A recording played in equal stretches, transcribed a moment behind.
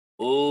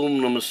ఓం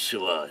నమ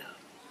శివాయ.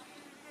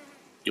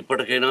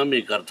 ఇప్పటికైనా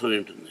మీకు అర్థం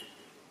ఏంటుంది?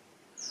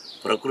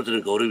 ప్రకృతిని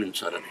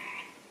గౌరవించాలని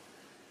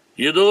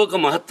ఏదో ఒక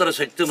మహత్తర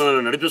శక్తి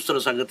మనల్ని నడిపిస్తున్న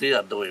సంగతి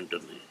అర్థమై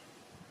ఉంటుంది.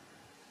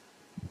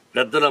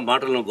 పెద్దల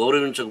మాటలను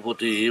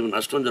గౌరవించకపోతే ఏమి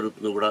నష్టం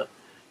జరుగుతుందో కూడా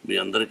మీ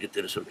అందరికీ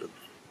తెలిసి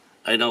ఉంటుంది.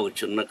 అయినా ఒక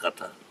చిన్న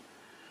కథ.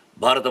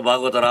 భారత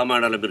భాగవత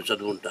రామాయణాలు మీరు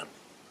చదువుకుంటారు.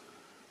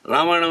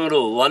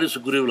 రామాయణంలో వాలి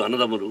సుగ్రీవులు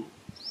అన్నదమ్ములు.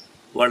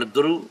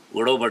 వాళ్ళిద్దరూ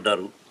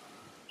గొడవపడ్డారు.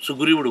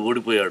 సుగ్రీవుడు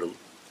ఓడిపోయాడు.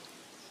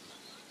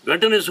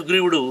 వెంటనే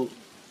సుగ్రీవుడు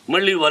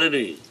మళ్ళీ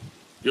వాలిని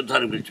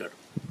యుద్ధానికి పిలిచాడు.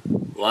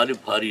 వాలి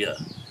భార్య,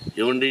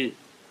 ఏమండి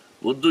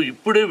వద్దు,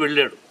 ఇప్పుడే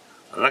వెళ్ళాడు,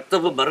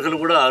 రక్తపు మరకలు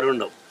కూడా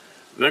ఆరుండవు,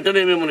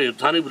 వెంటనే మిమ్మల్ని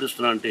యుద్ధానికి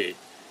పిలుస్తున్నా అంటే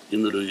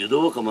ఇందులో ఏదో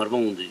ఒక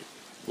మర్మం ఉంది,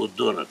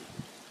 వద్దు అన్నది.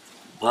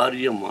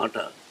 భార్య మాట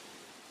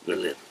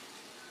వెళ్ళలేదు.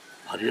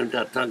 భార్య అంటే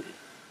అర్థానికి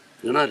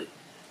వినాలి,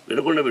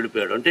 వినకుండా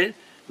వెళ్ళిపోయాడు. అంటే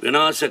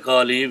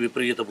వినాశకాలి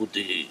విపరీత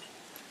బుద్ధి.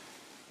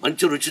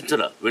 మంచి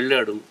రుచించల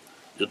వెళ్ళాడు,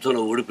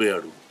 యుద్ధంలో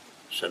ఓడిపోయాడు,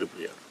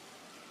 చనిపోయాడు.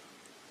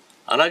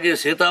 అలాగే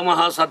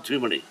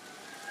సీతామహాసాధ్వీమణి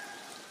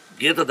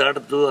గీత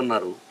దాటద్దు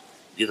అన్నారు,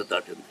 గీత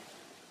దాటింది.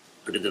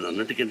 అంటే దీని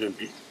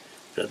అన్నిటికేంటంటే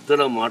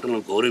పెద్దల మాటలను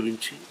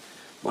గౌరవించి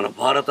మన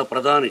భారత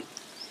ప్రధాని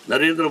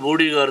నరేంద్ర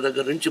మోడీ గారి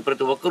దగ్గర నుంచి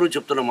ప్రతి ఒక్కరూ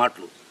చెప్తున్న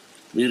మాటలు,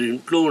 మీరు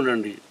ఇంట్లో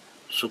ఉండండి,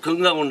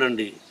 సుఖంగా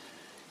ఉండండి,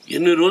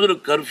 ఎన్ని రోజులు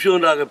కర్ఫ్యూ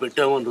లాగా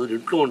పెట్టామో అన్ని రోజులు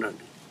ఇంట్లో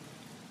ఉండండి,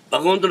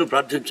 భగవంతుని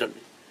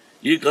ప్రార్థించండి,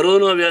 ఈ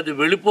కరోనా వ్యాధి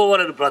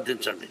వెళ్ళిపోవాలని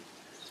ప్రార్థించండి,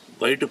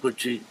 బయటకు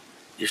వచ్చి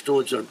ఇష్టం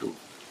వచ్చినట్టు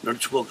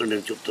నడుచుకోకండి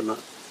అని చెప్తున్నా.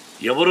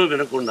 ఎవరూ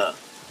వినకుండా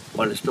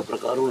వాళ్ళ ఇష్ట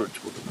ప్రకారం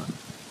నడుచుకుంటున్నారు.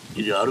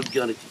 ఇది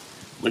ఆరోగ్యానికి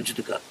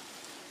మంచిది కాదు.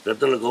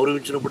 పెద్దలను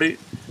గౌరవించినప్పుడే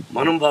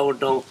మనం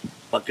బాగుంటాం,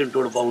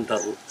 పక్కింటోడు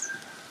బాగుంటారు,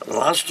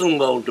 రాష్ట్రం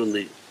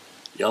బాగుంటుంది,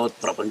 యావత్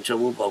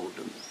ప్రపంచము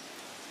బాగుంటుంది.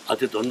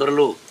 అతి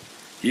తొందరలో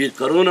ఈ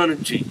కరోనా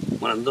నుంచి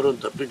మనందరం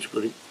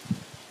తప్పించుకొని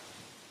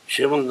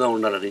క్షేమంగా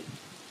ఉండాలని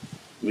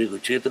మీకు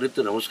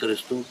చేతులెత్తి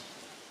నమస్కరిస్తూ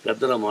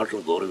పెద్దల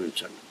మాటలు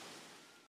గౌరవించండి.